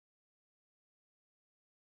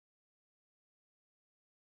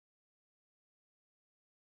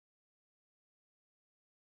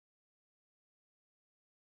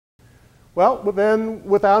Well, then,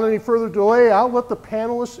 without any further delay, I'll let the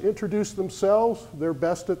panelists introduce themselves. They're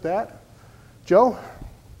best at that. Joe?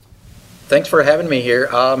 Thanks for having me here.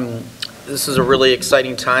 This is a really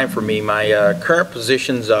exciting time for me. My current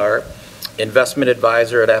positions are investment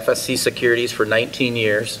advisor at FSC Securities for 19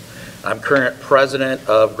 years. I'm current president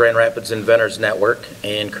of Grand Rapids Inventors Network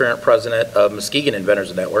and current president of Muskegon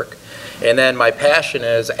Inventors Network. And then my passion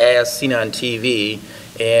is as seen on TV,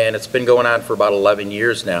 and it's been going on for about 11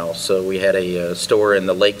 years now. So we had a store in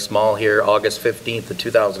the Lakes Mall here August 15th of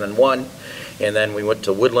 2001, and then we went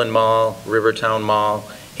to Woodland Mall, Rivertown Mall,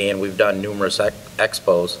 and we've done numerous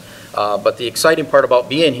expos. But the exciting part about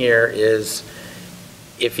being here is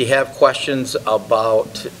if you have questions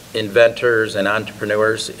about inventors and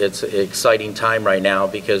entrepreneurs, it's an exciting time right now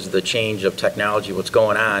because of the change of technology, what's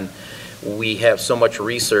going on. We have so much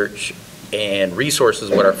research and resources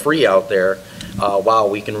that are free out there. Wow,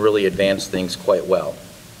 we can really advance things quite well.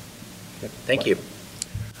 Thank you.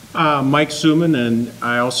 Mike Suman, and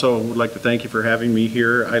I also would like to thank you for having me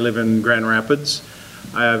here. I live in Grand Rapids.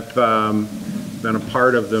 I've been a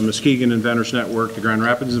part of the Muskegon Inventors Network, the Grand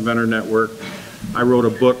Rapids Inventor Network. I wrote a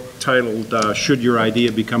book titled Should Your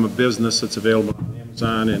Idea Become a Business? It's available on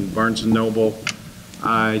Amazon and Barnes & Noble.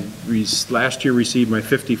 I last year received my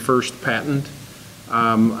 51st patent.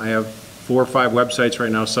 I have 4 or 5 websites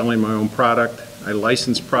right now selling my own product. I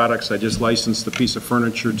license products. I just licensed a piece of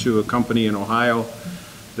furniture to a company in Ohio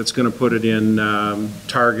that's going to put it in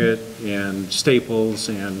Target and Staples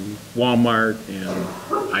and Walmart and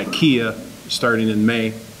IKEA starting in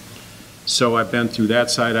May. So I've been through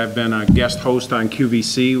that side. I've been a guest host on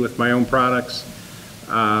QVC with my own products.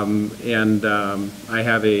 I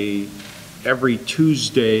have a every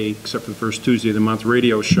Tuesday, except for the first Tuesday of the month,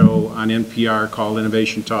 radio show on NPR called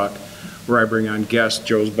Innovation Talk, where I bring on guests.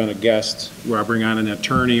 Joe's been a guest, where I bring on an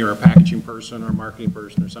attorney or a packaging person or a marketing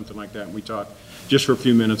person or something like that, and we talk just for a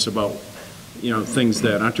few minutes about, you know, things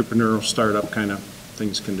that entrepreneurial startup kind of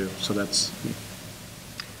things can do. So that's me.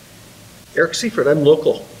 Eric Seifert, I'm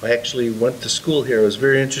local. I actually went to school here. I was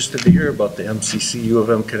very interested to hear about the MCC U of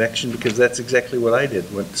M connection because that's exactly what I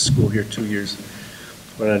did. Went to school here 2 years,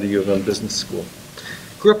 went on to U of M Business School.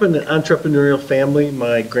 Grew up in an entrepreneurial family.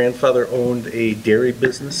 My grandfather owned a dairy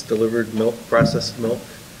business, delivered milk, processed milk.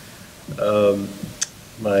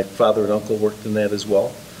 My father and uncle worked in that as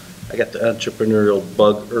well. I got the entrepreneurial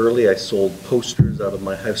bug early. I sold posters out of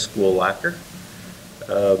my high school locker.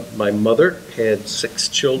 My mother had 6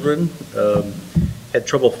 children, had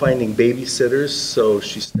trouble finding babysitters, so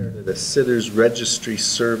she started a sitters registry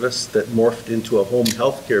service that morphed into a home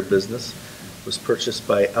health care business. Was purchased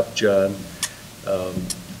by Upjohn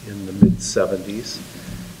in the mid-70s.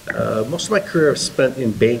 Most of my career I've spent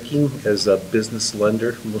in banking as a business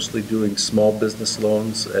lender, mostly doing small business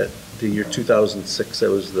loans. At the year 2006, I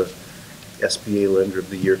was the SBA Lender of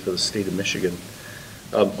the Year for the state of Michigan.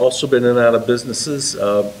 Also been in and out of businesses.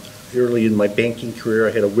 Early in my banking career,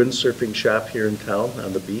 I had a windsurfing shop here in town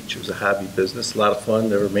on the beach. It was a hobby business, a lot of fun,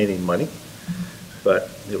 never made any money, but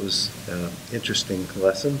it was an interesting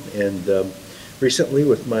lesson. And recently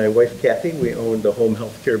with my wife Kathy, we owned a home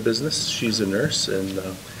health care business. She's a nurse, and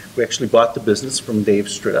we actually bought the business from Dave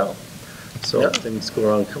Stradell. So things go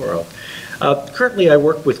around, come around. Currently I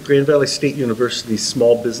work with Grand Valley State University's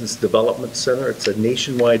Small Business Development Center. It's a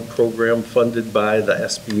nationwide program funded by the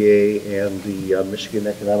SBA and the Michigan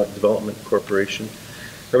Economic Development Corporation.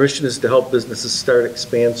 Our mission is to help businesses start,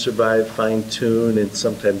 expand, survive, fine-tune, and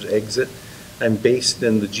sometimes exit. I'm based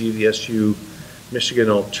in the GVSU Michigan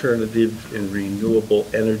Alternative and Renewable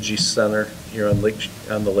Energy Center here on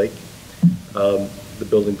the lake. The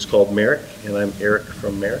building's called Merrick, and I'm Eric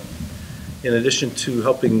from Merrick. In addition to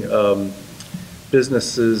helping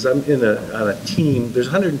businesses, I'm on a team. There's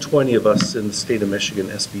 120 of us in the state of Michigan,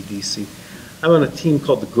 SBDC. I'm on a team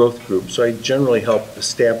called the Growth Group, so I generally help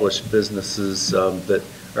establish businesses that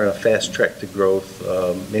are on a fast track to growth,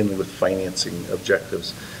 mainly with financing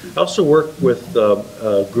objectives. I also work with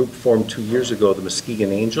a group formed 2 years ago, the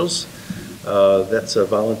Muskegon Angels. That's a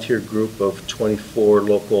volunteer group of 24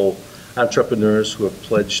 local entrepreneurs who have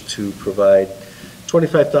pledged to provide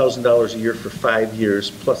 $25,000 a year for 5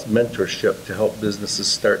 years, plus mentorship to help businesses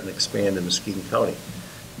start and expand in Muskegon County.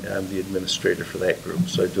 I'm the administrator for that group,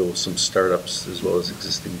 so I deal with some startups as well as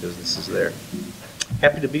existing businesses there.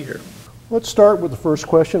 Happy to be here. Let's start with the first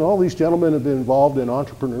question. All these gentlemen have been involved in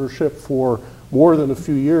entrepreneurship for more than a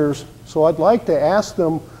few years, so I'd like to ask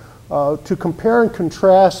them to compare and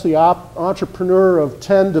contrast the entrepreneur of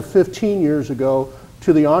 10 to 15 years ago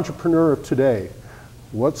to the entrepreneur of today.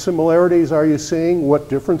 What similarities are you seeing? What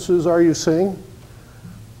differences are you seeing?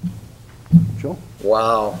 Joe?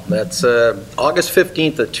 Wow, that's August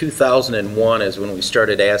 15th of 2001 is when we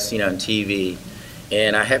started As Seen on TV.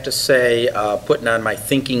 And I have to say, putting on my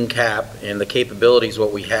thinking cap and the capabilities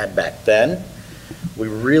what we had back then, we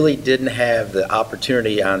really didn't have the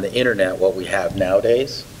opportunity on the internet what we have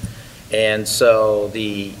nowadays. And so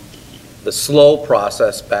the slow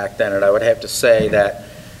process back then, and I would have to say that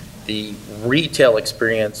the retail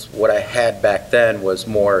experience, what I had back then was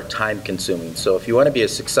more time consuming. So if you want to be a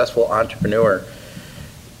successful entrepreneur,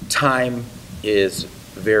 time is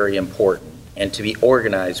very important, and to be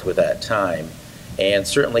organized with that time. And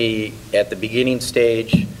certainly at the beginning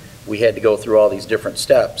stage, we had to go through all these different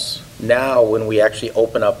steps. Now, when we actually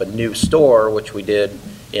open up a new store, which we did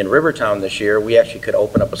in Rivertown this year, we actually could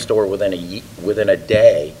open up a store within a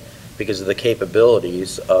day because of the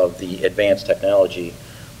capabilities of the advanced technology,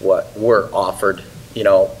 what we're offered, you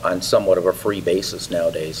know, on somewhat of a free basis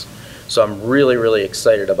nowadays. So I'm really, really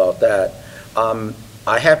excited about that.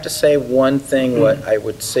 I have to say one thing, what I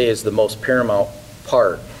would say is the most paramount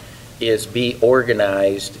part is be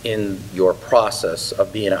organized in your process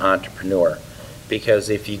of being an entrepreneur. Because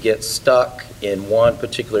if you get stuck in one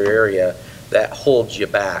particular area, that holds you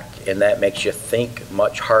back and that makes you think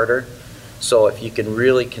much harder. So if you can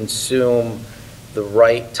really consume the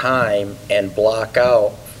right time and block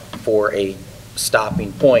out for a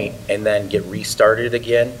stopping point and then get restarted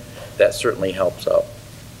again, that certainly helps out.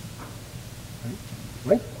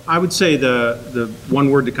 I would say the one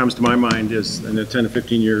word that comes to my mind is, in the 10 to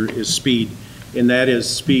 15 year, is speed. And that is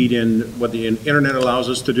speed in what the internet allows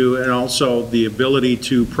us to do, and also the ability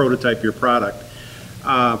to prototype your product.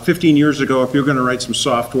 15 years ago, if you're going to write some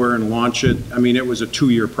software and launch it, I mean, it was a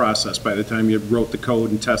 2-year process by the time you wrote the code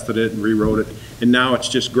and tested it and rewrote it. And now it's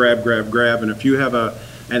just grab, grab, grab. And if you have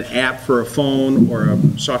an app for a phone or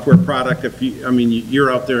a software product,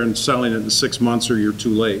 you're out there and selling it in 6 months or you're too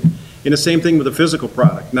late. And the same thing with a physical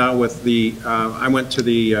product. Now with the, I went to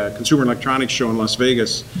the Consumer Electronics Show in Las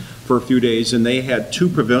Vegas for a few days, and they had 2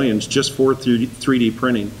 pavilions just for 3D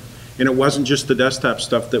printing. And it wasn't just the desktop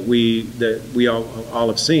stuff that we all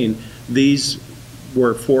have seen. These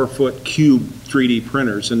were 4-foot cube 3D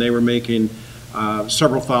printers, and they were making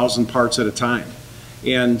several thousand parts at a time.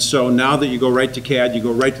 And so now that you go right to CAD, you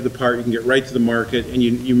go right to the part, you can get right to the market, and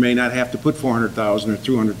you may not have to put $400,000 or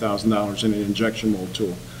 $200,000 in an injection mold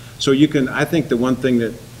tool. So you can, I think the one thing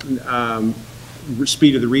that,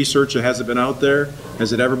 speed of the research that hasn't been out there,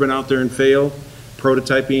 has it ever been out there and failed?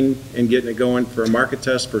 Prototyping and getting it going for a market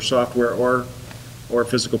test for software or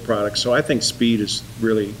physical products. So I think speed is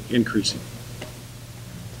really increasing.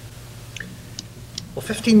 Well,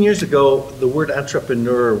 15 years ago, the word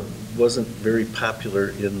entrepreneur wasn't very popular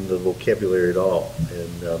in the vocabulary at all,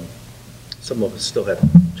 and some of us still have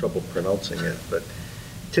trouble pronouncing it. But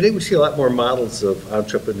today we see a lot more models of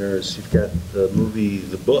entrepreneurs. You've got the movie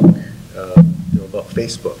The Book, about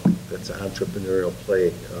Facebook. That's an entrepreneurial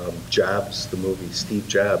play. Jobs, the movie, Steve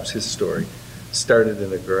Jobs, his story, started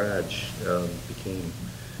in a garage, became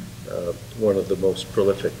one of the most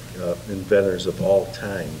prolific inventors of all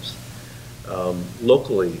times.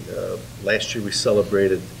 Locally, last year we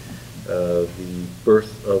celebrated the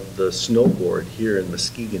birth of the snowboard here in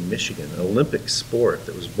Muskegon, Michigan, an Olympic sport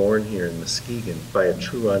that was born here in Muskegon by a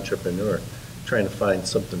true entrepreneur trying to find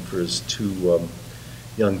something for his 2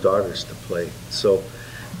 young daughters to play. So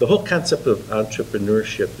the whole concept of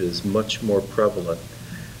entrepreneurship is much more prevalent.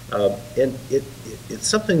 And it's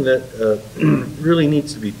something that really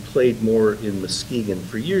needs to be played more in Muskegon.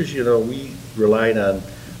 For years, we relied on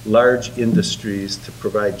large industries to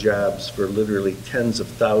provide jobs for literally tens of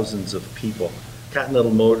thousands of people.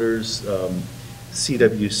 Continental Motors,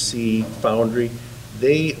 CWC, Foundry,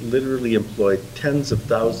 they literally employed tens of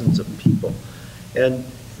thousands of people. And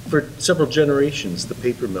for several generations, the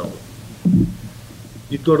paper mill.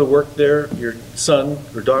 You'd go to work there, your son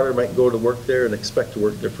or daughter might go to work there and expect to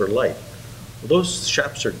work there for life. Well, those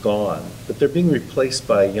shops are gone, but they're being replaced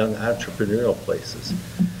by young entrepreneurial places.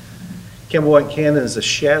 Campbell White Cannon is a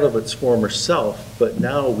shadow of its former self, but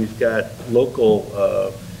now we've got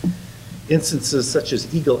local instances such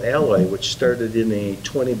as Eagle Alloy, which started in a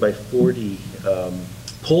 20 by 40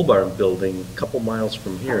 pole barn building a couple miles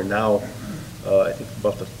from here. Now, I think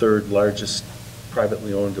about the 3rd largest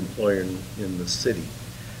privately owned employer in the city.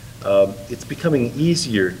 It's becoming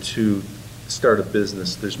easier to start a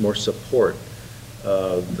business. There's more support.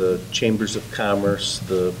 The Chambers of Commerce,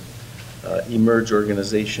 the Emerge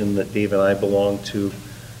organization that Dave and I belong to,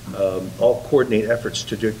 all coordinate efforts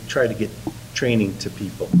to try to get training to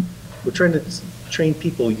people. We're trying to train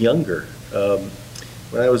people younger.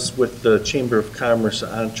 When I was with the Chamber of Commerce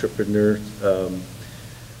entrepreneur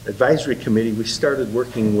advisory committee, we started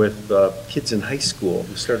working with kids in high school.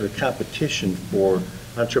 We started a competition for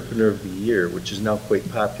Entrepreneur of the Year, which is now quite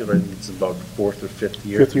popular. I think it's about the 4th or 5th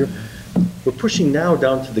year. 5th year. We're pushing now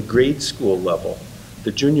down to the grade school level.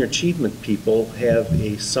 The junior achievement people have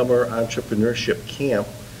a summer entrepreneurship camp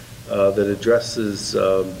that addresses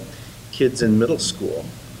kids in middle school.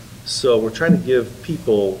 So we're trying to give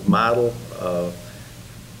people model.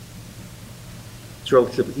 It's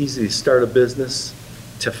relatively easy to start a business.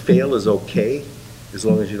 To fail is okay, as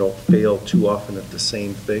long as you don't fail too often at the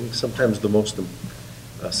same thing. Sometimes the most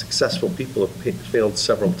successful people have failed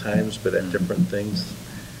several times, but at different things.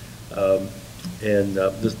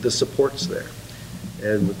 The support's there.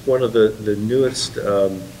 And with one of the newest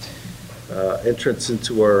entrance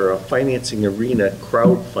into our financing arena,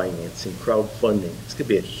 crowdfunding. It's going to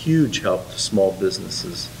be a huge help to small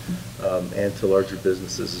businesses and to larger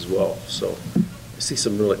businesses as well. So I see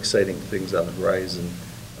some real exciting things on the horizon,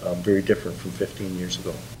 very different from 15 years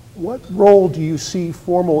ago. What role do you see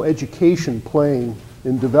formal education playing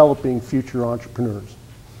in developing future entrepreneurs?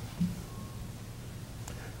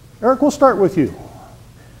 Eric, we'll start with you.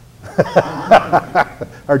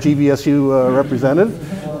 Our GVSU representative.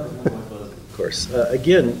 Of course.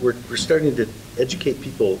 Again, we're starting to educate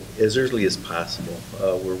people as early as possible.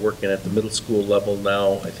 We're working at the middle school level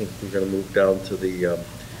now. I think we're going to move down to the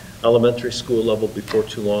elementary school level before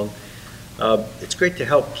too long. It's great to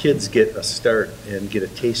help kids get a start and get a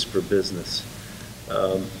taste for business.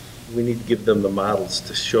 We need to give them the models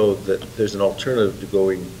to show that there's an alternative to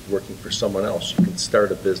working for someone else. You can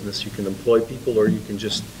start a business, you can employ people, or you can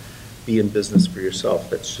just be in business for yourself.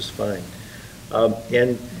 That's just fine.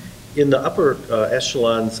 And in the upper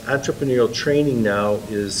echelons, entrepreneurial training now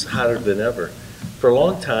is hotter than ever. For a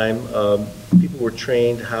long time, people were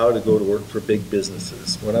trained how to go to work for big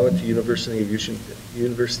businesses. When I went to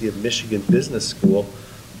University of Michigan Business School,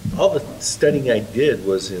 all the studying I did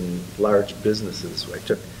was in large businesses. I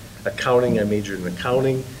took accounting, I majored in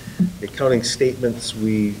accounting. The accounting statements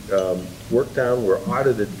we worked on were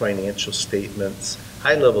audited financial statements,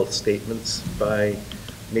 high-level statements by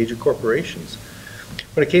major corporations.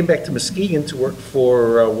 When I came back to Muskegon to work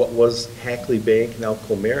for what was Hackley Bank, now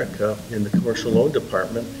Comerica, in the commercial loan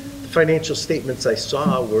department, the financial statements I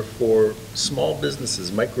saw were for small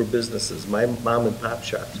businesses, micro businesses, my mom and pop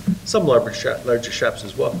shops, some larger shops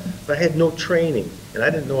as well. But I had no training, and I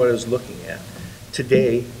didn't know what I was looking at.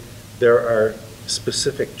 Today, there are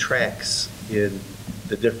specific tracks in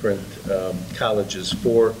the different colleges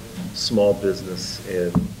for small business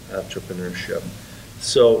and entrepreneurship.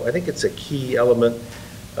 So I think it's a key element,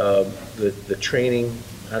 the training,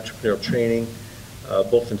 entrepreneurial training,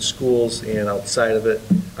 both in schools and outside of it.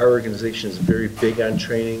 Our organization is very big on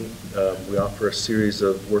training. We offer a series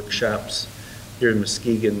of workshops here in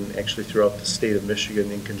Muskegon, actually throughout the state of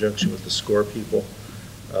Michigan, in conjunction with the SCORE people.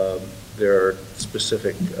 There are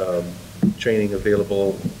specific training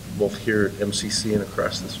available both here at MCC and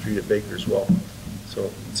across the street at Baker as well. So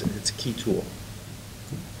it's a key tool.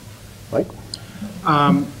 Mike?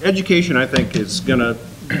 Education, I think, is going to,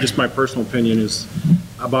 just my personal opinion, is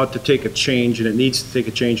about to take a change, and it needs to take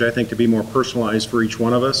a change, I think, to be more personalized for each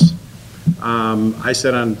one of us. I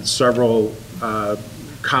sit on several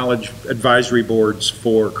college advisory boards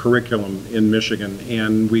for curriculum in Michigan,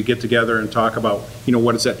 and we get together and talk about, you know,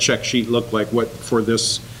 what does that check sheet look like, what for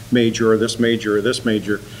this major or this major or this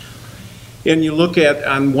major. And you look at,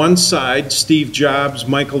 on one side, Steve Jobs,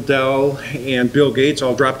 Michael Dell, and Bill Gates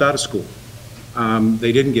all dropped out of school.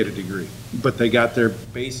 They didn't get a degree, but they got their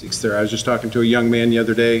basics there. I was just talking to a young man the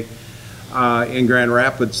other day in Grand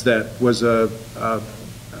Rapids that was a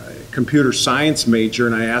computer science major,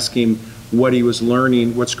 and I asked him what he was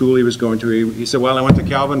learning, what school he was going to. He said, well, I went to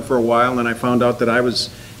Calvin for a while, and then I found out that I was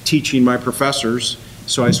teaching my professors,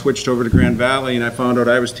 so I switched over to Grand Valley, and I found out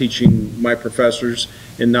I was teaching my professors,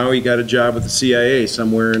 and now he got a job with the CIA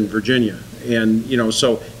somewhere in Virginia. And, you know,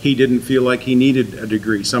 so he didn't feel like he needed a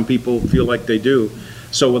degree. Some people feel like they do.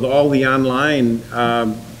 So with all the online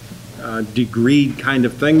degree kind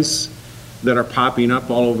of things that are popping up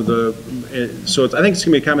all over the, so I think it's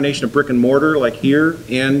going to be a combination of brick and mortar, like here,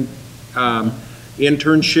 and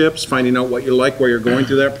internships, finding out what you like while you're going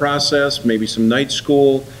through that process, maybe some night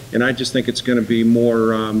school, and I just think it's going to be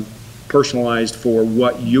more personalized for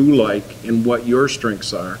what you like and what your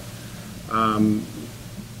strengths are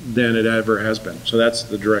than it ever has been. So that's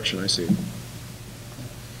the direction I see.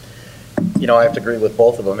 You know, I have to agree with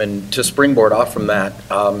both of them. And to springboard off from that,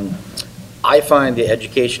 I find the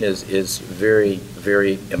education is very,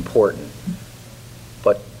 very important.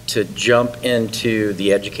 But to jump into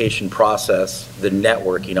the education process, the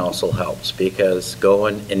networking also helps, because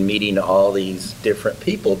going and meeting all these different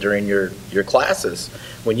people during your classes,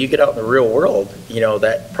 when you get out in the real world, you know,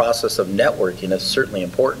 that process of networking is certainly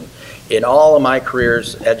important. In all of my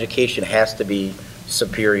careers, education has to be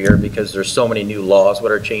superior because there's so many new laws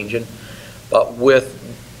that are changing. But with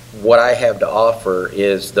what I have to offer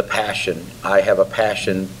is the passion. I have a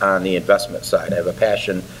passion on the investment side. I have a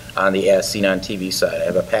passion on the as seen on TV side. I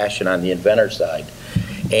have a passion on the inventor side.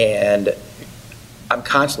 And I'm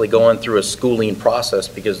constantly going through a schooling process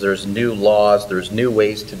because there's new laws, there's new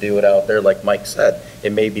ways to do it out there. Like Mike said,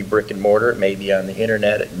 it may be brick and mortar, it may be on the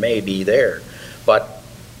internet, it may be there. But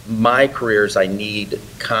my careers, I need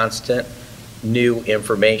constant new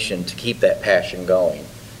information to keep that passion going.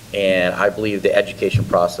 And I believe the education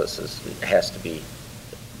process has to be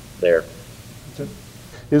there.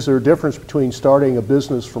 Is there a difference between starting a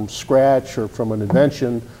business from scratch or from an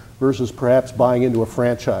invention versus perhaps buying into a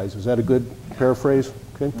franchise? Is that a good paraphrase?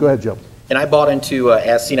 Okay, go ahead, Joe. And I bought into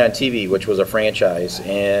As Seen on TV, which was a franchise.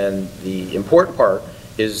 And the important part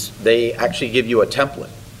is they actually give you a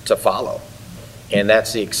template to follow. And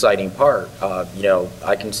that's the exciting part. You know,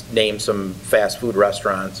 I can name some fast food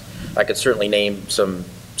restaurants. I could certainly name some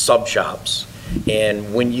sub shops.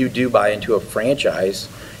 And when you do buy into a franchise,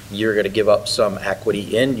 you're going to give up some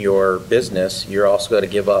equity in your business. You're also going to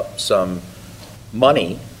give up some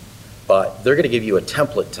money, but they're going to give you a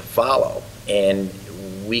template to follow. And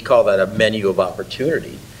we call that a menu of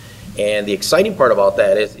opportunity. And the exciting part about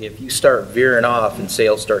that is if you start veering off and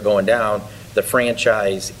sales start going down, the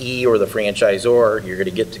franchisee or the franchisor, you're going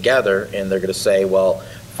to get together and they're going to say, well,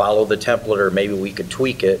 follow the template, or maybe we could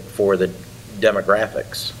tweak it for the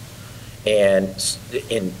demographics. And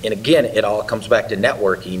again, it all comes back to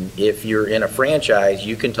networking. If you're in a franchise,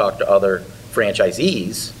 you can talk to other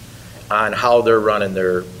franchisees on how they're running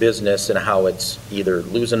their business and how it's either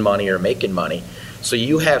losing money or making money. So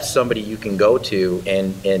you have somebody you can go to,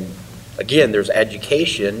 and again, there's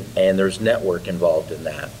education and there's network involved in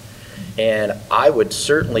that. And I would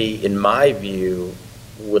certainly, in my view,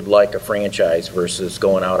 would like a franchise versus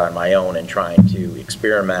going out on my own and trying to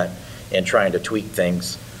experiment and trying to tweak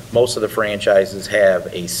things. Most of the franchises have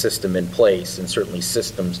a system in place, and certainly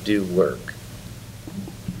systems do work.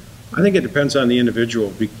 I think it depends on the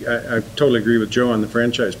individual. I totally agree with Joe on the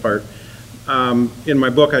franchise part. In my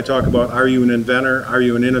book, I talk about, are you an inventor, are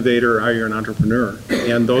you an innovator, or are you an entrepreneur?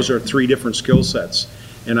 And those are three different skill sets.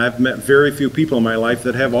 And I've met very few people in my life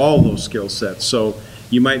that have all those skill sets. So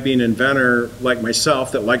you might be an inventor like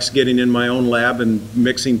myself that likes getting in my own lab and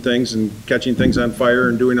mixing things and catching things on fire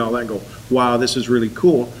and doing all that and go, wow, this is really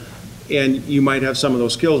cool. And you might have some of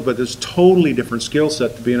those skills, but there's totally different skill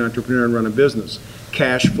set to be an entrepreneur and run a business.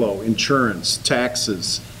 Cash flow, insurance,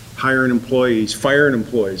 taxes, hiring employees, firing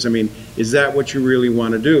employees. I mean, is that what you really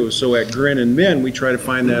want to do? So at Grin and Min, we try to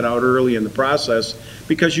find that out early in the process,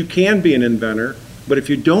 because you can be an inventor, but if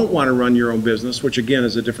you don't want to run your own business, which again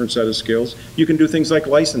is a different set of skills, you can do things like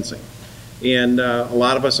licensing. And a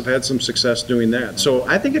lot of us have had some success doing that. So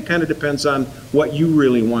I think it kind of depends on what you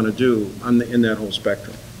really want to do in that whole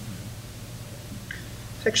spectrum.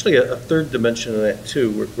 It's actually a third dimension of that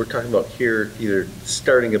too. We're talking about here either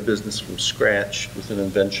starting a business from scratch with an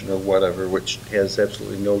invention or whatever, which has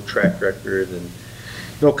absolutely no track record and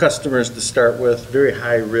no customers to start with, very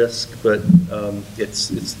high risk, but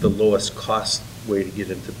it's the lowest cost way to get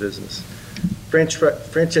into business.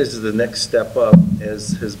 Franchise is the next step up.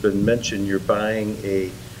 As has been mentioned, you're buying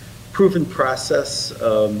a proven process,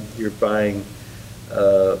 you're buying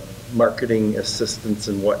marketing assistance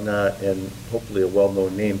and whatnot, and hopefully a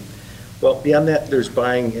well-known name. Well, beyond that, there's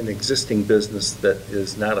buying an existing business that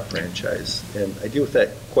is not a franchise, and I deal with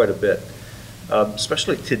that quite a bit.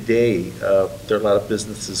 Especially today, there are a lot of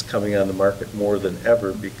businesses coming on the market more than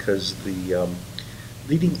ever because the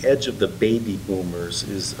leading edge of the baby boomers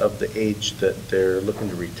is of the age that they're looking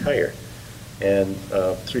to retire. And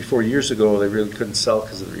 3-4 years ago, they really couldn't sell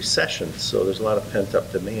because of the recession, so there's a lot of pent-up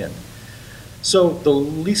demand. So the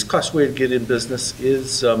least cost way to get in business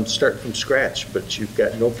is start from scratch, but you've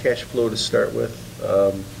got no cash flow to start with,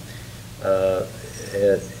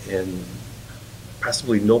 and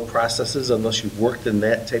possibly no processes unless you've worked in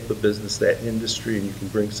that type of business, that industry, and you can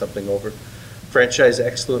bring something over. Franchise,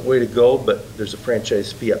 excellent way to go, but there's a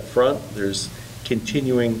franchise fee up front. There's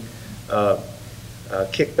continuing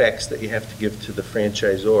kickbacks that you have to give to the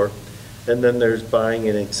franchisor. And then there's buying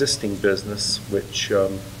an existing business, which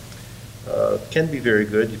can be very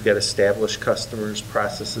good. You've got established customers,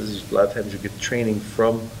 processes. A lot of times you get training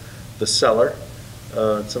from the seller,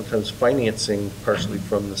 sometimes financing partially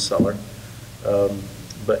from the seller.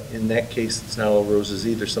 But in that case, it's not all roses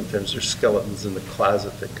either. Sometimes there's skeletons in the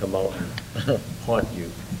closet that come out and haunt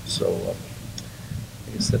you. So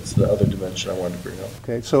I guess that's the other dimension I wanted to bring up.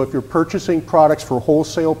 Okay, so if you're purchasing products for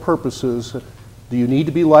wholesale purposes, do you need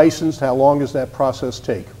to be licensed? How long does that process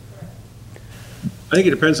take? I think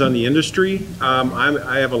it depends on the industry.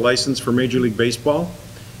 I have a license for Major League Baseball,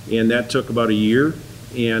 and that took about a year,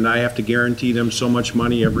 and I have to guarantee them so much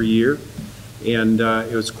money every year, and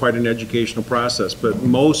it was quite an educational process. But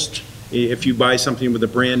most, if you buy something with a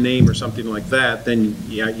brand name or something like that, then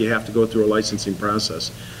yeah, you have to go through a licensing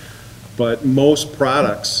process. But most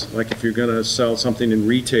products, like if you're going to sell something in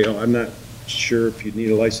retail, I'm not sure if you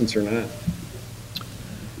need a license or not.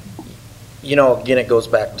 You know, again, it goes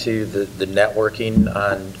back to the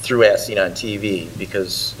networking through As Seen on TV,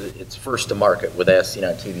 because it's first to market with As Seen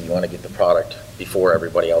on TV. You want to get the product before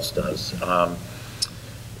everybody else does.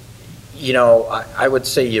 You know, I would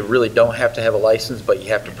say you really don't have to have a license, but you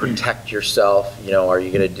have to protect yourself. You know, are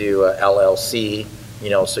you going to do a LLC? You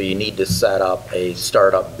know, so you need to set up a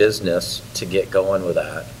startup business to get going with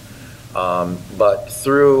that. But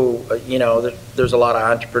through, you know, there's a lot of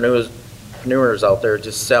entrepreneurs out there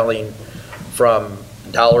just selling from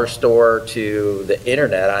dollar store to the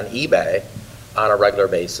internet on eBay on a regular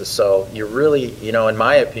basis. So you really, you know, in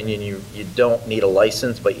my opinion, you don't need a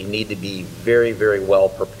license, but you need to be very, very well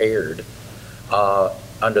prepared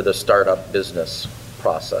under the startup business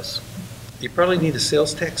process. You probably need a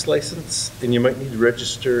sales tax license, and you might need to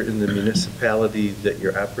register in the municipality that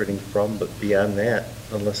you're operating from, but beyond that,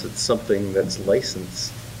 unless it's something that's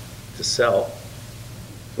licensed to sell.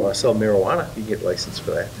 If you want to sell marijuana, you get licensed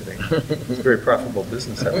for that today. It's a very profitable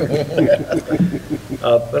business out there.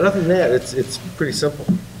 But other than that, it's pretty simple.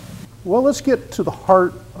 Well, let's get to the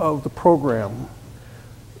heart of the program.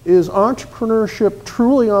 Is entrepreneurship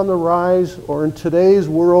truly on the rise, or in today's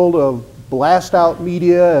world of blast out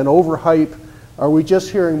media and overhype, are we just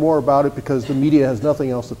hearing more about it because the media has nothing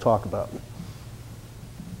else to talk about?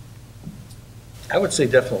 I would say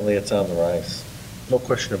definitely it's on the rise. No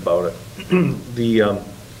question about it. The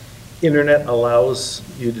internet allows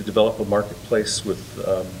you to develop a marketplace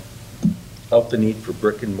without the need for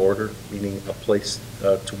brick and mortar, meaning a place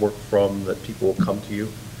to work from that people will come to you.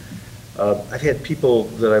 I've had people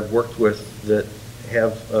that I've worked with that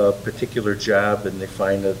have a particular job and they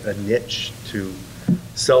find a niche to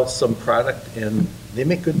sell some product and they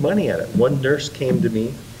make good money at it. One nurse came to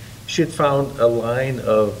me. She had found a line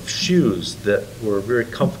of shoes that were very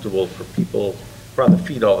comfortable for people who are on their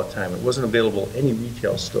feet all the time. It wasn't available in any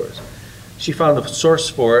retail stores. She found a source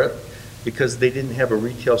for it because they didn't have a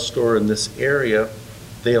retail store in this area.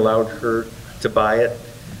 They allowed her to buy it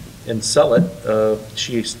and sell it.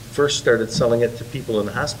 She first started selling it to people in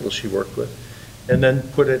the hospital she worked with, and then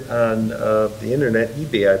put it on the internet,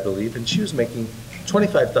 eBay, I believe, and she was making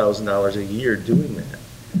 $25,000 a year doing that.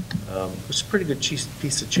 It was a pretty good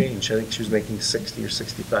piece of change. I think she was making 60 or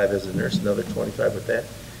 65 as a nurse, another 25 with that,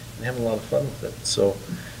 and having a lot of fun with it. So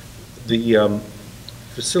the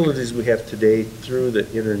facilities we have today through the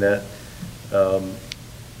internet, I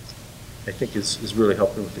think is really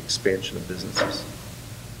helping with the expansion of businesses.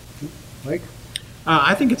 Mike?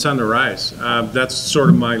 I think it's on the rise. That's sort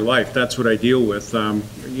of my life. That's what I deal with,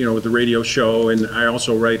 you know, with the radio show, and I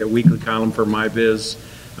also write a weekly column for My Biz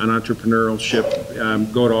on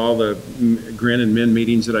entrepreneurship. Go to all the Grin and Min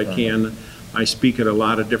meetings that I can. I speak at a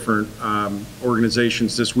lot of different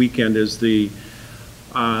organizations. This weekend is the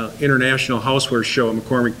International Houseware Show at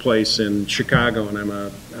McCormick Place in Chicago,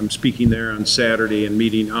 and I'm speaking there on Saturday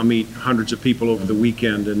and I'll meet hundreds of people over the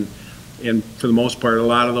weekend, and for the most part, a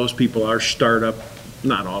lot of those people are startup,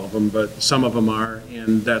 not all of them, but some of them are,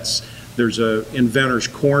 and there's a inventor's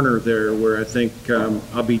corner there where I think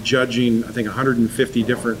I'll be judging, I think 150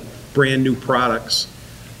 different brand new products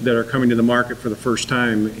that are coming to the market for the first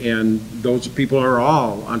time, and those people are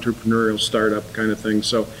all entrepreneurial startup kind of things.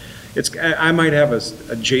 So I might have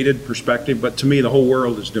a jaded perspective, but to me the whole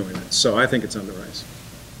world is doing it, so I think it's on the rise.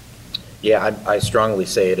 Yeah, I strongly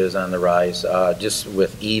say it is on the rise, just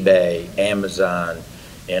with eBay, Amazon,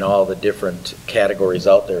 and all the different categories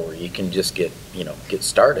out there where you can just get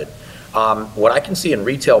started. What I can see in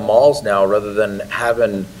retail malls now, rather than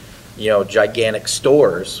having, gigantic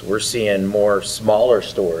stores, we're seeing more smaller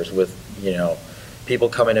stores with, people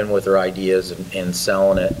coming in with their ideas and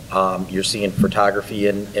selling it. You're seeing photography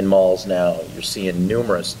in malls now. You're seeing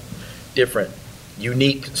numerous different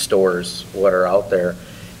unique stores what are out there.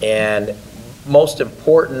 And most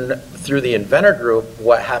important, through the inventor group,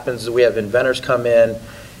 what happens is we have inventors come in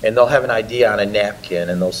and they'll have an idea on a napkin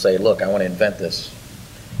and they'll say, look, I want to invent this.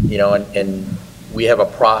 And we have a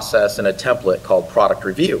process and a template called product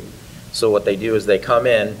review. So what they do is they come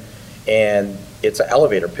in and it's an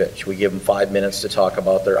elevator pitch. We give them 5 minutes to talk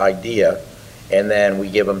about their idea, and then we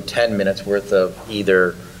give them 10 minutes worth of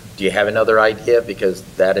either, do you have another idea? Because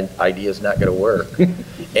that idea is not going to work.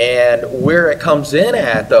 And where it comes in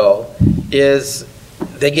at, though, is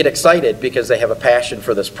they get excited because they have a passion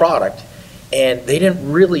for this product, and they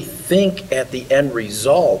didn't really think at the end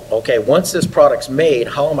result, okay, once this product's made,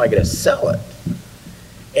 how am I going to sell it?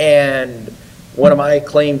 And one of my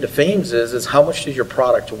claim to fame is how much does your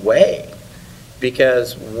product weigh?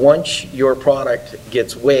 Because once your product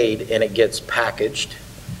gets weighed and it gets packaged,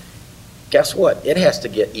 guess what? It has to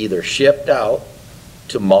get either shipped out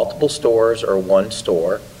to multiple stores or one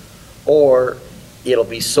store, or it'll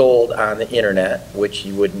be sold on the internet, which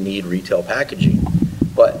you wouldn't need retail packaging.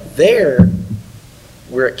 But there,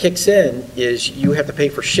 where it kicks in is you have to pay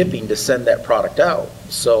for shipping to send that product out.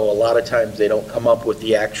 So a lot of times they don't come up with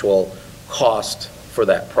the actual cost for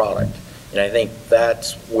that product. And I think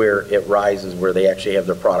that's where it rises, where they actually have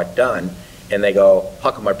their product done and they go,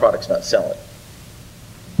 how come my product's not selling?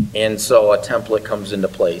 And so a template comes into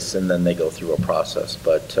place and then they go through a process.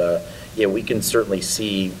 But yeah, we can certainly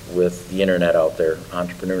see with the internet out there,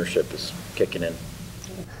 entrepreneurship is kicking in.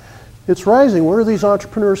 It's rising. Where are these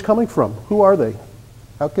entrepreneurs coming from? Who are they?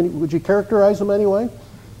 Would you characterize them anyway?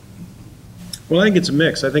 Well, I think it's a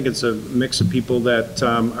mix. I think it's a mix of people that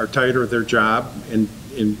are tired of their job, and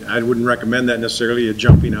I wouldn't recommend that necessarily, a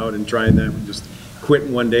jumping out and trying that, just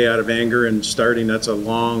quitting one day out of anger and starting. That's a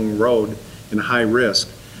long road and high risk.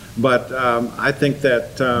 But I think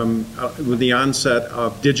that with the onset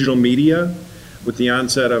of digital media, with the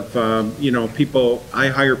onset of, people, I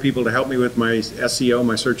hire people to help me with my SEO,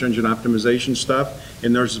 my search engine optimization stuff,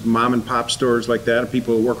 and there's mom and pop stores like that, and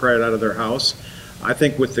people who work right out of their house. I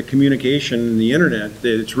think with the communication and the internet,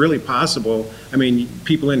 that it's really possible. I mean,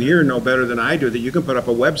 people in here know better than I do that you can put up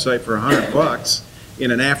a website for $100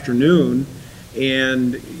 in an afternoon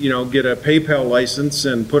and, get a PayPal license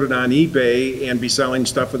and put it on eBay and be selling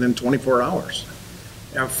stuff within 24 hours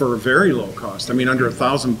for a very low cost. I mean, under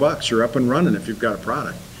 $1,000, you're up and running if you've got a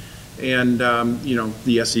product. And,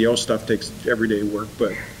 the SEO stuff takes everyday work.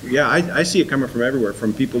 But, yeah, I see it coming from everywhere,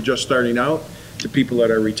 from people just starting out to people that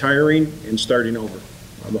are retiring and starting over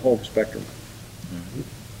on the whole spectrum.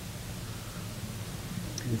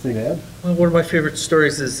 Anything to add? Well, one of my favorite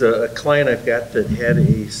stories is a client I've got that had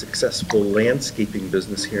a successful landscaping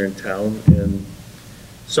business here in town and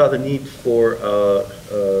saw the need for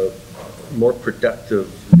a more productive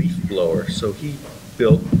leaf blower. So he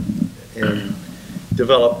built and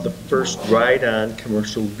developed the first ride-on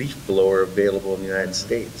commercial leaf blower available in the United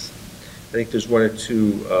States. I think there's one or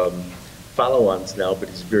two follow-ons now, but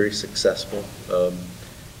he's very successful.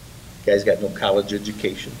 Guy's got no college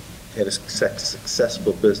education, had a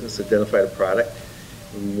successful business, identified a product,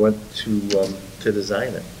 and went to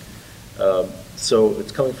design it. So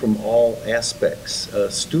it's coming from all aspects.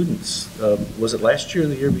 Students, was it last year or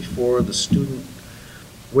the year before, the student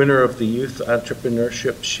winner of the youth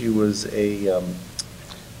entrepreneurship? She was a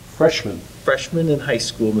freshman in high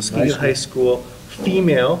school, Muskegon High School,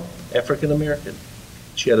 female, African-American.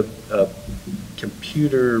 She had a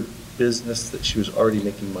computer business that she was already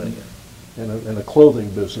making money in. And a clothing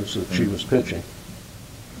business that she was pitching.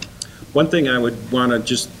 One thing I would want to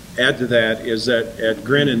just add to that is that at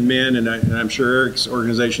Grin and Min, and I'm sure Eric's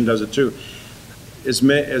organization does it too, as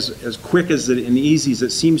quick as it and easy as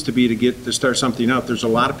it seems to be to start something up, there's a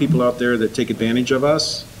lot of people out there that take advantage of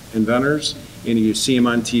us, inventors, and you see them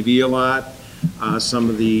on TV a lot. Some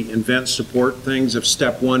of the invent support things, if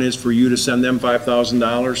step one is for you to send them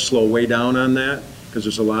 $5,000, slow way down on that, because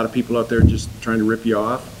there's a lot of people out there just trying to rip you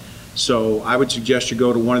off. So I would suggest you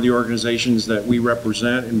go to one of the organizations that we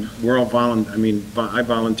represent, and we're all I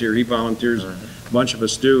volunteer, he volunteers, a bunch of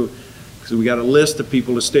us do, because we got a list of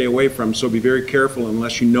people to stay away from, so be very careful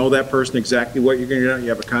unless you know that person exactly what you're going to get, you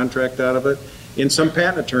have a contract out of it. And some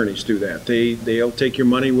patent attorneys do that. They'll take your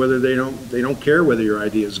money whether they don't care whether your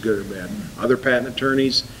idea is good or bad. Other patent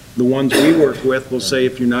attorneys, the ones we work with, will say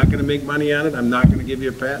if you're not going to make money on it, I'm not going to give you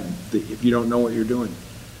a patent if you don't know what you're doing.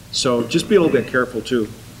 So just be a little bit careful too.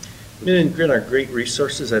 Min and Grin are great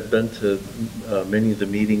resources. I've been to many of the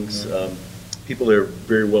meetings. People are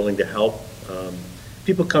very willing to help.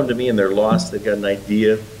 People come to me and they're lost. They've got an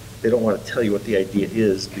idea. They don't want to tell you what the idea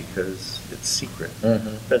is because it's secret.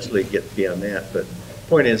 Eventually get beyond that. But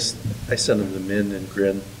point is, I send them to Min and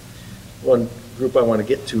Grin. One group I want to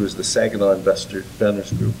get to is the Saginaw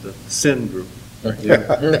Inventors Group, the SIN group.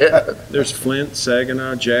 There's Flint,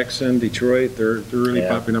 Saginaw, Jackson, Detroit. They're really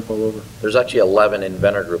popping up all over. There's actually 11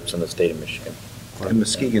 inventor groups in the state of Michigan. And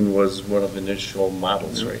Muskegon was one of the initial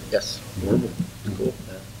models, right? Yes. Cool.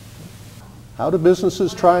 How do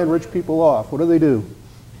businesses try and rich people off? What do they do?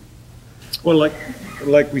 Well,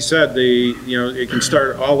 like we said, it can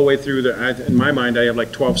start all the way through in my mind, I have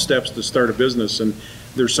like 12 steps to start a business, and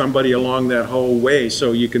there's somebody along that whole way.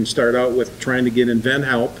 So you can start out with trying to get invent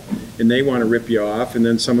help, and they want to rip you off, and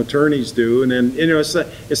then some attorneys do, and then,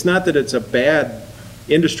 it's not that it's a bad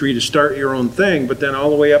industry to start your own thing, but then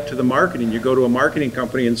all the way up to the marketing. You go to a marketing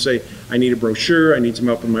company and say, I need a brochure, I need some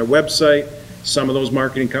help with my website. Some of those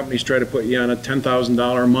marketing companies try to put you on a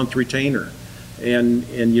 $10,000 a month retainer. And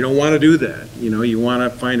you don't want to do that. You want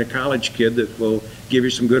to find a college kid that will give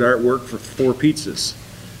you some good artwork for 4 pizzas.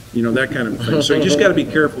 That kind of thing. So you just got to be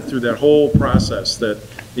careful through that whole process, that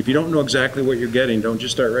if you don't know exactly what you're getting, don't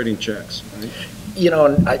just start writing checks. Right?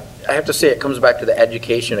 And I have to say, it comes back to the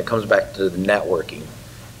education, it comes back to the networking.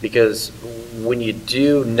 Because when you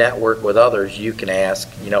do network with others, you can ask,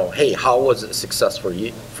 hey, how was it successful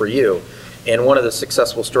for you? And one of the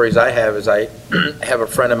successful stories I have is I have a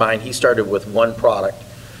friend of mine, he started with one product.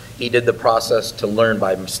 He did the process to learn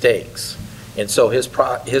by mistakes. And so his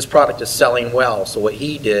product is selling well. So what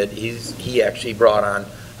he did, he actually brought on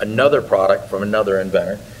another product from another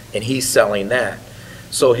inventor, and he's selling that.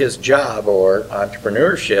 So his job, or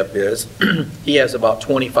entrepreneurship, is he has about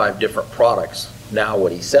 25 different products now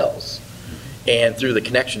what he sells. And through the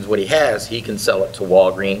connections what he has, he can sell it to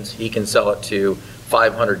Walgreens, he can sell it to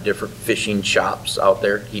 500 different fishing shops out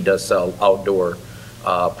there. He does sell outdoor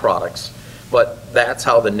products. But that's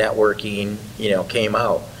how the networking, came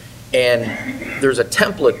out. And there's a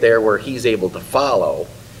template there where he's able to follow.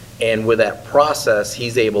 And with that process,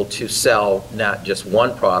 he's able to sell not just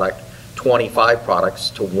one product, 25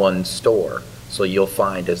 products to one store. So you'll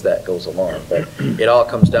find as that goes along. But it all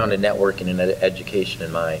comes down to networking and education,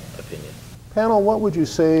 in my opinion. Panel, what would you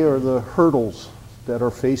say are the hurdles that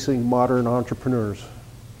are facing modern entrepreneurs?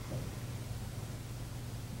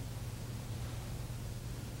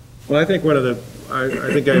 Well, I think one of the,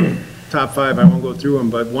 I think I'm top 5, I won't go through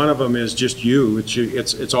them, but one of them is just you.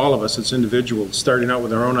 It's all of us, it's individuals. Starting out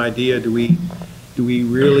with our own idea, do we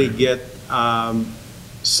really get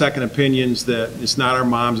second opinions that it's not our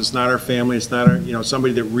moms, it's not our family, it's not our,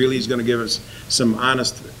 somebody that really is going to give us some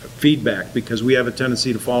honest feedback, because we have a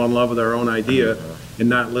tendency to fall in love with our own idea and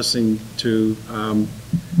not listening to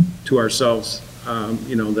ourselves,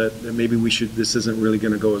 that maybe this isn't really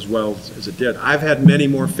going to go as well as it did. I've had many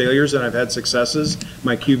more failures than I've had successes.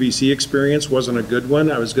 My QVC experience wasn't a good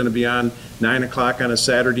one. I was going to be on 9 o'clock on a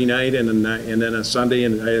Saturday night and then a Sunday,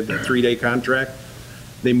 and I had a 3-day contract.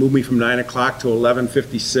 They moved me from 9 o'clock to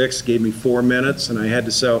 11:56, gave me 4 minutes, and I had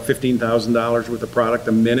to sell $15,000 worth of product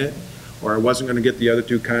a minute, or I wasn't going to get the other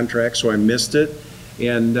 2 contracts, so I missed it.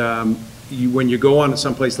 And when you go on to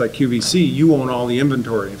someplace like QVC, you own all the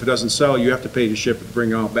inventory. If it doesn't sell, you have to pay to ship it, to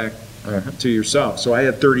bring it all back to yourself. So I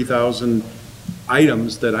had 30,000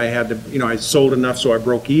 items that I had to, I sold enough so I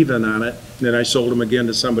broke even on it, and then I sold them again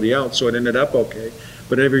to somebody else, so it ended up okay.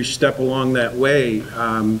 But every step along that way,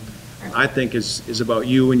 I think is about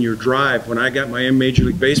you and your drive. When I got my Major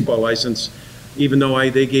League Baseball license, even though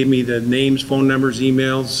they gave me the names, phone numbers,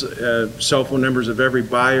 emails, cell phone numbers of every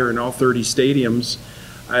buyer in all 30 stadiums,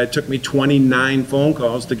 it took me 29 phone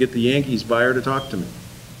calls to get the Yankees buyer to talk to me.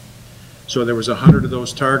 So there was 100 of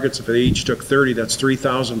those targets. If they each took 30, that's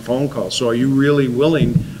 3,000 phone calls. So are you really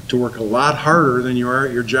willing to work a lot harder than you are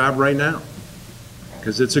at your job right now?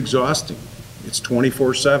 Because it's exhausting. It's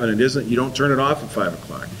 24/7. It isn't. You don't turn it off at 5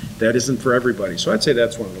 o'clock. That isn't for everybody. So I'd say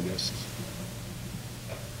that's one of the lists.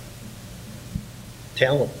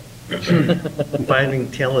 Talent. Finding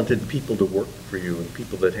talented people to work for you, and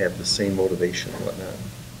people that have the same motivation and whatnot.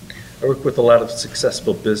 I work with a lot of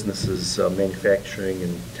successful businesses, manufacturing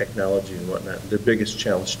and technology and whatnot. Their biggest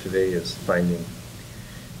challenge today is finding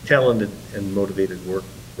talented and motivated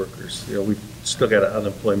workers. We've still got an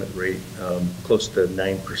unemployment rate close to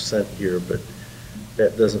 9% here, but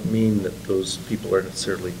that doesn't mean that those people are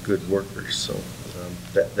necessarily good workers. So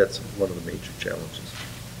that's one of the major challenges.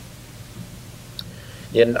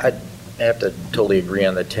 Yeah, and I have to totally agree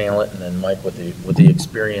on the talent, and then Mike with the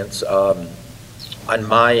experience. On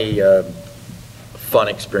my fun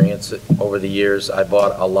experience over the years, I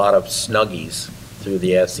bought a lot of Snuggies through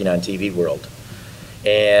the As Seen on TV world.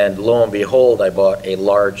 And lo and behold, I bought a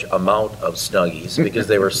large amount of Snuggies because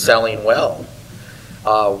they were selling well.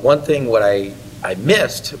 One thing what I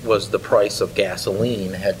missed was the price of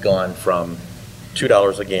gasoline had gone from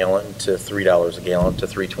 $2 a gallon to $3 a gallon to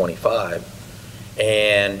 $3.25.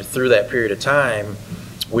 And through that period of time,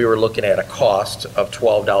 we were looking at a cost of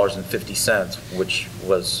 $12.50, which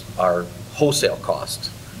was our wholesale cost.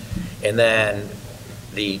 And then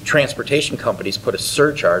the transportation companies put a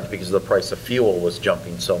surcharge because the price of fuel was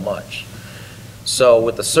jumping so much. So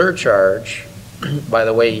with the surcharge, by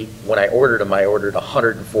the way, when I ordered them, I ordered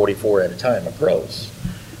 144 at a time of gross.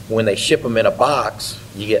 When they ship them in a box,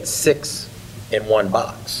 you get 6 in one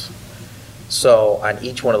box. So on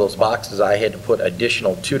each one of those boxes, I had to put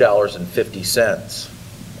additional $2.50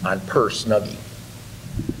 on per Snuggie.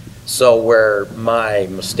 So where my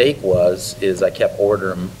mistake was, is I kept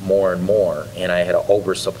ordering more and more, and I had an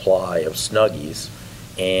oversupply of Snuggies,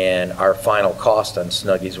 and our final cost on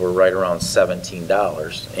Snuggies were right around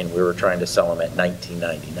 $17, and we were trying to sell them at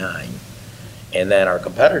 $19.99. And then our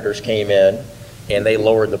competitors came in, and they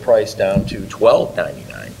lowered the price down to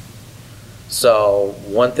 $12.99. So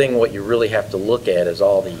one thing what you really have to look at is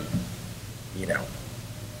all the,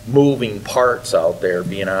 moving parts out there,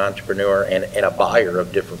 being an entrepreneur and a buyer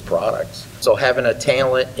of different products. So having a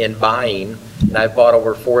talent in buying, and I've bought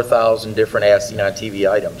over 4,000 different As Seen on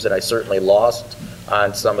TV items, and I certainly lost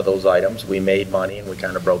on some of those items. We made money and we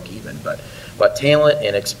kind of broke even, but talent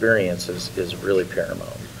and experience is really paramount.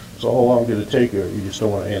 So how long did it take you? You just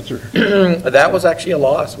don't want to answer? That was actually a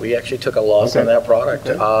loss. We actually took a loss on that product.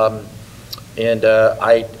 Okay. And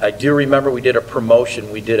I do remember we did a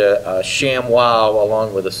promotion. We did a ShamWow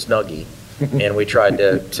along with a Snuggie, and we tried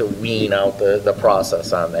to wean out the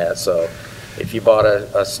process on that. So if you bought a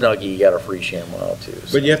Snuggie, you got a free ShamWow too.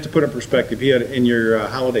 So. But you have to put in perspective, you had in your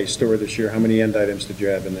holiday store this year, how many end items did you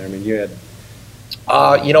have in there? I mean, you had...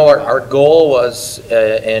 our goal was,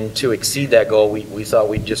 and to exceed that goal, we thought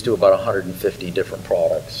we'd just do about 150 different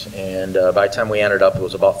products. And by the time we ended up, it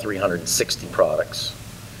was about 360 products.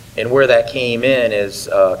 And where that came in is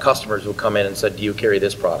customers would come in and said, do you carry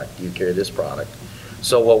this product? Do you carry this product?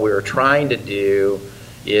 So what we were trying to do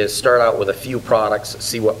is start out with a few products,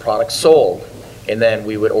 see what products sold, and then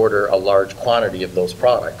we would order a large quantity of those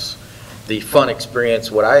products. The fun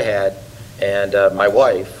experience what I had, and my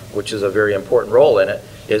wife, which is a very important role in it,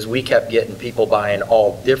 is we kept getting people buying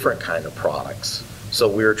all different kind of products. So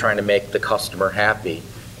we were trying to make the customer happy.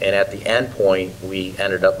 And at the end point, we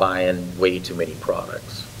ended up buying way too many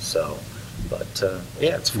products. So, but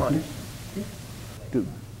yeah, it's fun.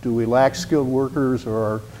 Do we lack skilled workers,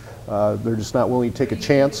 or they're just not willing to take a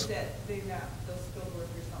chance? Those skilled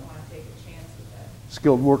workers don't want to take a chance with that.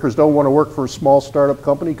 Skilled workers don't want to work for a small startup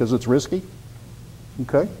company because it's risky?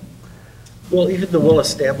 Okay. Well, even the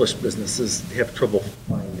well-established businesses have trouble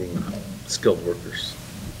finding skilled workers.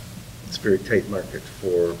 It's a very tight market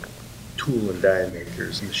for tool and die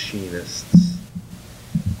makers, machinists,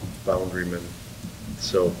 foundrymen.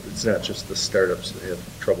 So it's not just the startups that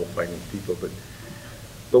have trouble finding people,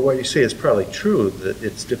 but what you say is probably true, that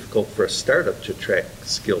it's difficult for a startup to attract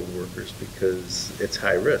skilled workers because it's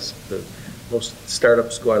high risk. Most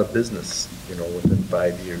startups go out of business, within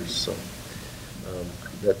 5 years. So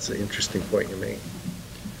that's an interesting point you make.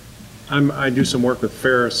 I do some work with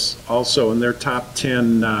Ferris also, and their top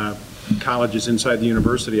 10 colleges inside the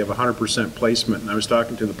university have 100% placement. And I was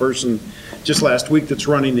talking to the person just last week that's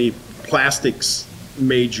running the plastics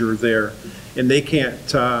major there, and they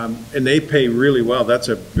can't, and they pay really well. That's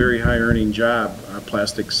a very high earning job, a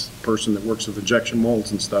plastics person that works with injection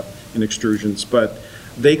molds and stuff and extrusions, but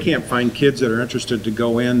they can't find kids that are interested to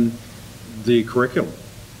go in the curriculum.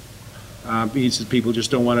 He said people just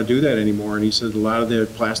don't want to do that anymore, and he said a lot of the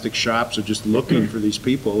plastic shops are just looking for these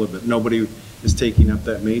people, but nobody is taking up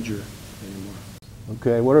that major anymore.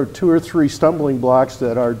 Okay, what are 2 or 3 stumbling blocks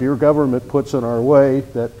that our dear government puts in our way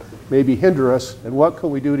that maybe hinder us, and what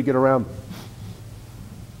can we do to get around them?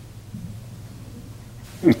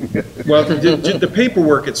 Well, the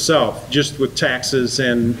paperwork itself, just with taxes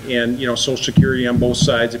and Social Security on both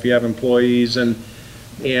sides if you have employees, and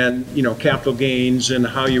capital gains, and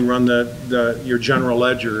how you run your general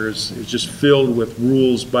ledger is just filled with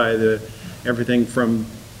rules by everything from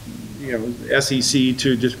SEC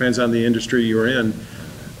to, just depends on the industry you're in.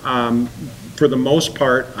 For the most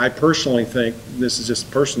part, I personally think, this is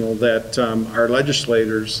just personal, that our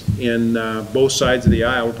legislators in both sides of the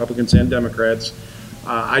aisle, Republicans and Democrats,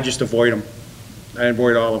 I just avoid them. I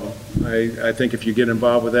avoid all of them. I think if you get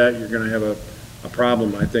involved with that, you're going to have a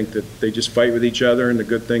problem. I think that they just fight with each other and the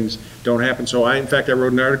good things don't happen. So in fact, I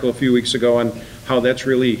wrote an article a few weeks ago on how that's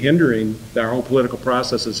really hindering, our whole political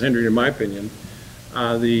process is hindering, in my opinion,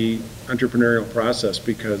 the entrepreneurial process,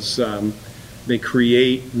 because they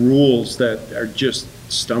create rules that are just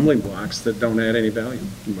stumbling blocks that don't add any value,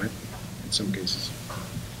 in some cases.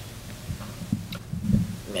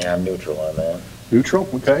 Yeah, I'm neutral on that. Neutral?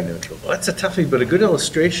 Okay. Neutral. Well, that's a toughie, but a good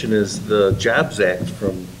illustration is the Jobs Act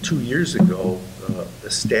from 2 years ago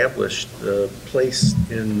established a place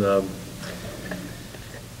in the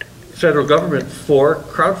federal government for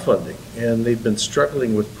crowdfunding, and they've been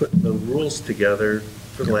struggling with putting the rules together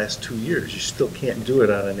for the last 2 years. You still can't do it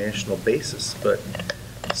on a national basis, but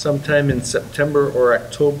sometime in September or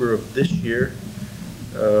October of this year,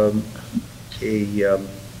 a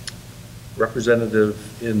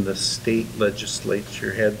representative in the state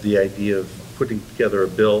legislature had the idea of putting together a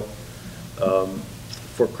bill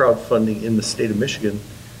for crowdfunding in the state of Michigan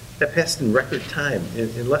that passed in record time.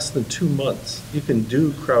 In less than 2 months, you can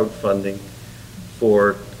do crowdfunding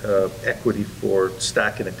for equity for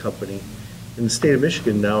stock in a company. In the state of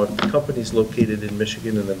Michigan now, if the company's located in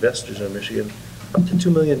Michigan and the investors are in Michigan, up to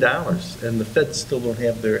 $2 million, and the feds still don't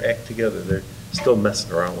have their act together. They're still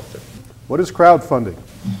messing around with it. What is crowdfunding?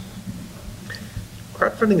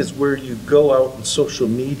 Crowdfunding is where you go out in social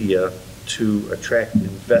media to attract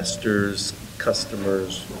investors,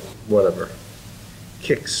 customers, whatever.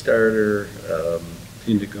 Kickstarter,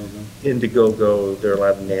 Indiegogo, there are a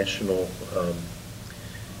lot of national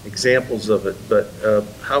examples of it, but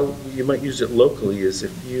how you might use it locally is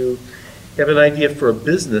if you have an idea for a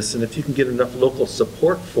business and if you can get enough local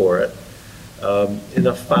support for it,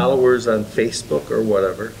 enough followers on Facebook or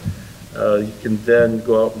whatever, you can then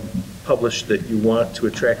go out and publish that you want to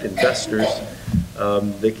attract investors.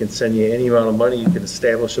 They can send you any amount of money. You can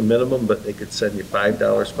establish a minimum, but they could send you $5,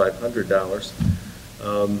 $500.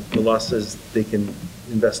 The law says they can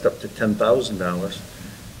invest up to $10,000.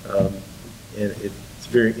 And it's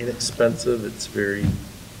very inexpensive. It's very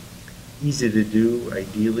easy to do,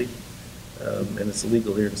 ideally. And it's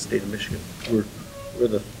illegal here in the state of Michigan. We're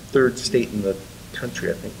the third state in the country,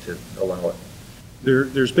 I think, to allow it.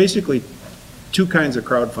 There's basically two kinds of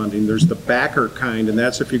crowdfunding. There's the backer kind, and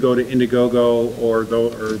that's if you go to Indiegogo or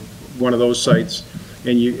one of those sites,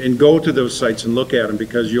 and go to those sites and look at them,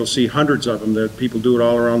 because you'll see hundreds of them that people do it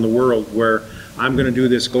all around the world, where I'm going to do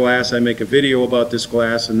this glass, I make a video about this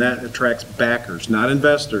glass, and that attracts backers, not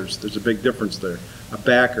investors. There's a big difference there. A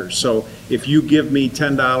backer. So if you give me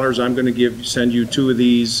 $10, I'm going to send you 2 of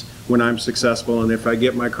these when I'm successful, and if I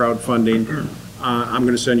get my crowdfunding, I'm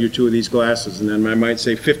going to send you 2 of these glasses. And then I might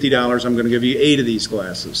say $50, I'm going to give you 8 of these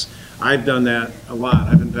glasses. I've done that a lot.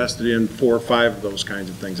 I've invested in 4 or 5 of those kinds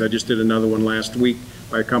of things. I just did another one last week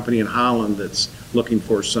by a company in Holland that's looking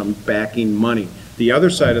for some backing money. The other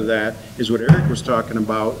side of that is what Eric was talking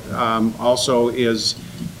about, also is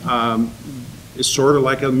sort of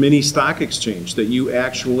like a mini stock exchange, that you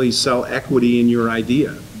actually sell equity in your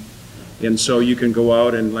idea. And so you can go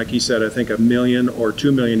out and, like he said, I think $1 million or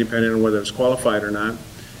 $2 million, depending on whether it's qualified or not,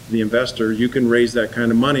 the investor, you can raise that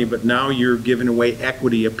kind of money, but now you're giving away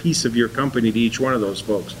equity, a piece of your company, to each one of those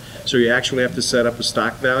folks. So you actually have to set up a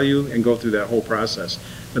stock value and go through that whole process.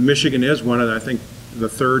 But Michigan is one of, I think, the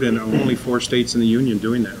third and only 4 states in the union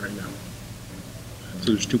doing that right now.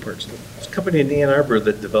 So there's 2 parts to it. There's a company in Ann Arbor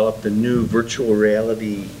that developed a new virtual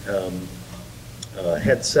reality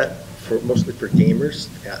headset, mostly for gamers,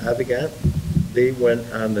 Avigant. They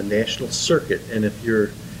went on the national circuit, and if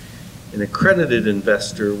you're an accredited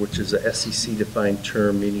investor, which is a SEC-defined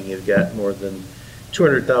term, meaning you've got more than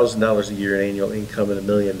 $200,000 a year in annual income and $1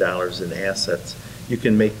 million in assets, you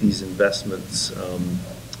can make these investments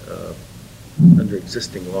under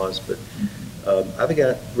existing laws. But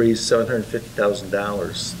Avigant raised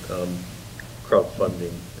 $750,000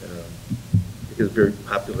 crowdfunding. It's a very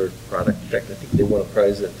popular product. In fact, I think they won a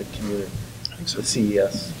prize at the community, the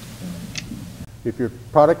CES. If your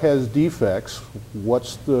product has defects,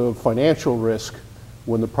 what's the financial risk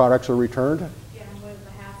when the products are returned? Yeah, and what is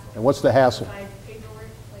the hassle? And what's the hassle? Besides paperwork,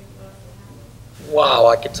 like, what's the hassle? Wow,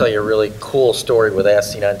 I could tell you a really cool story with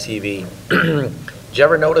As Seen on TV. Did you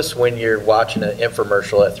ever notice when you're watching an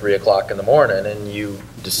infomercial at 3 o'clock in the morning and you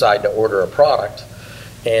decide to order a product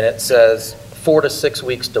and it says 4 to 6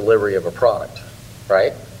 weeks delivery of a product,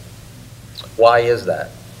 right? Why is that?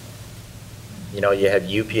 You know, you have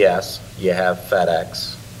UPS, you have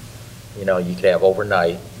FedEx, you know, you could have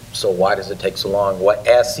overnight. So why does it take so long? What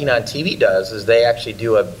As Seen on TV does is they actually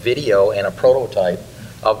do a video and a prototype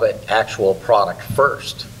of an actual product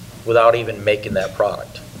first without even making that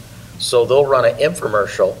product. So they'll run an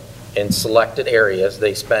infomercial in selected areas.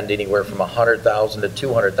 They spend anywhere from $100,000 to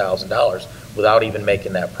 $200,000 without even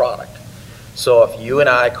making that product. So if you and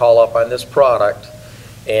I call up on this product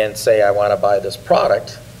and say, I want to buy this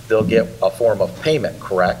product, they'll get a form of payment,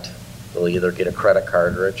 correct? They'll either get a credit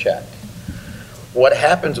card or a check. What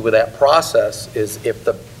happens with that process is if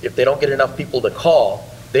they don't get enough people to call,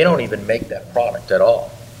 they don't even make that product at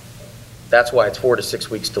all. That's why it's 4 to 6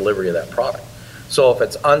 weeks delivery of that product. So if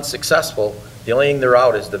it's unsuccessful, the only thing they're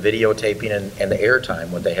out is the videotaping and the airtime,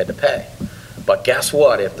 what they had to pay. But guess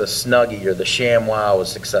what? If the Snuggie or the ShamWow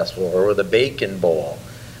was successful, or the Bacon Bowl,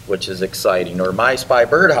 which is exciting, or My Spy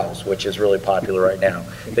Birdhouse, which is really popular right now.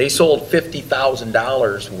 They sold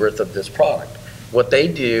 $50,000 worth of this product. What they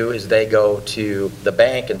do is they go to the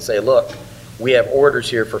bank and say, look, we have orders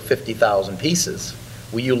here for 50,000 pieces.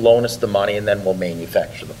 Will you loan us the money and then we'll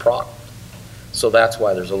manufacture the product? So that's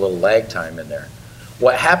why there's a little lag time in there.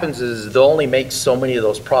 What happens is they'll only make so many of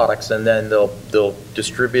those products, and then they'll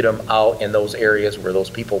distribute them out in those areas where those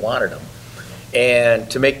people wanted them. And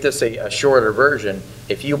to make this a shorter version,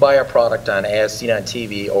 if you buy a product on as seen on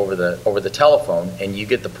TV over the telephone and you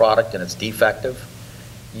get the product and it's defective,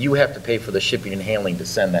 you have to pay for the shipping and handling to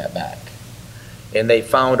send that back. And they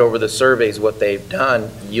found over the surveys what they've done,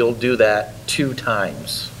 you'll do that 2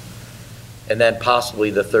 times and then possibly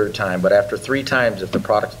the 3rd time. But after 3 times, if the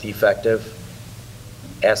product's defective,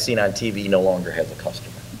 as seen on TV no longer has a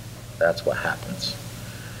customer. That's what happens.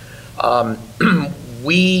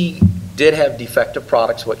 We did have defective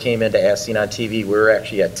products. What came into as seen on TV, we were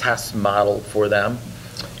actually a test model for them.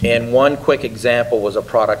 And one quick example was a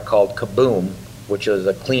product called Kaboom, which is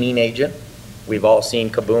a cleaning agent. We've all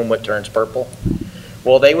seen Kaboom, what turns purple.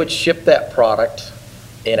 Well, they would ship that product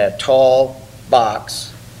in a tall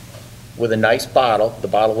box with a nice bottle. The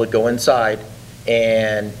bottle would go inside,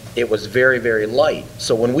 and it was very, very light.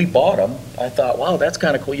 So when we bought them, I thought, wow, that's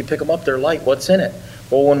kind of cool. You pick them up, they're light. What's in it?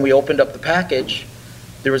 Well, when we opened up the package,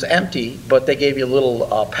 there was empty, but they gave you a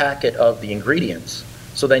little packet of the ingredients.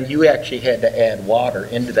 So then you actually had to add water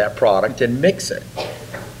into that product and mix it.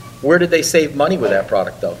 Where did they save money with that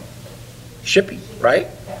product, though? Shipping, right?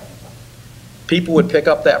 People would pick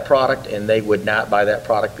up that product and they would not buy that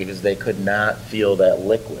product because they could not feel that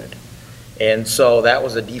liquid. And so that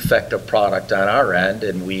was a defective product on our end,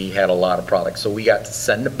 and we had a lot of products. So we got to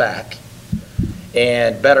send it back.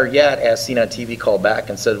 And better yet, as seen on TV, called back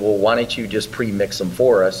and said, well, why don't you just pre-mix them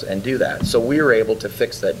for us and do that? So we were able to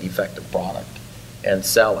fix that defective product and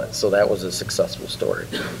sell it. So that was a successful story.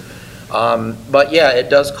 But yeah, it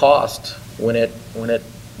does cost when it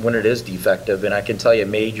is defective. And I can tell you,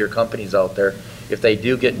 major companies out there, if they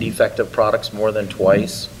do get defective products more than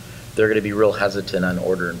twice, they're going to be real hesitant on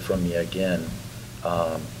ordering from you again.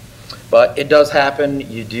 But it does happen.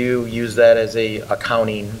 You do use that as a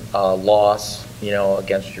accounting loss,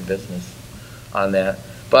 against your business on that.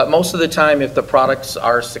 But most of the time, if the products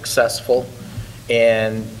are successful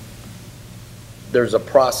and there's a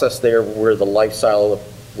process there where the life cycle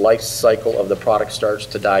of the product starts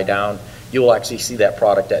to die down, you'll actually see that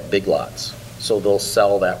product at Big Lots. So they'll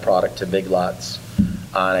sell that product to Big Lots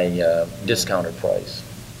on a discounted price.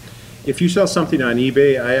 If you sell something on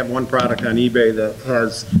eBay, I have one product on eBay that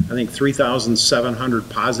has, I think, 3,700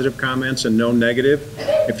 positive comments and no negative.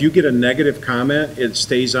 If you get a negative comment, it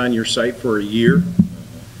stays on your site for a year,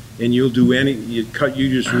 and you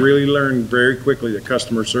just really learn very quickly the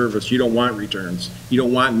customer service. You don't want returns. You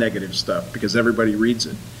don't want negative stuff because everybody reads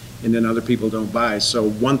it, and then other people don't buy. So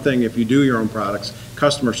one thing, if you do your own products,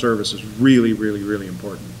 customer service is really, really, really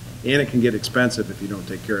important, and it can get expensive if you don't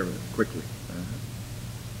take care of it quickly.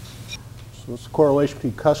 So what's the correlation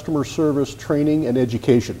between customer service, training, and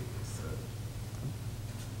education?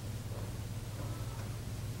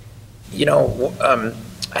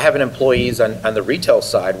 Having employees on the retail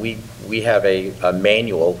side, we have a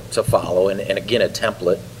manual to follow and again, a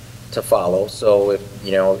template to follow. So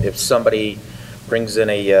if somebody brings in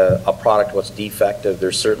a product what's defective,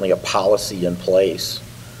 there's certainly a policy in place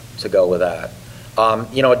to go with that.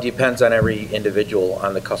 It depends on every individual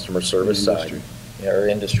on the customer service side. Or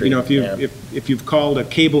industry. If you've called a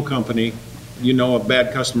cable company, you know what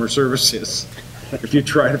bad customer service is. If you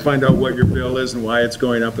try to find out what your bill is and why it's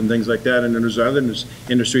going up and things like that, and then there's other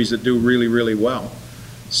industries that do really, really well.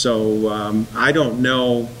 So I don't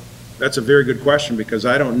know. That's a very good question, because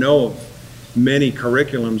I don't know of many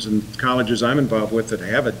curriculums in colleges I'm involved with that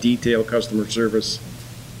have a detailed customer service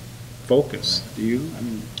focus. Do you?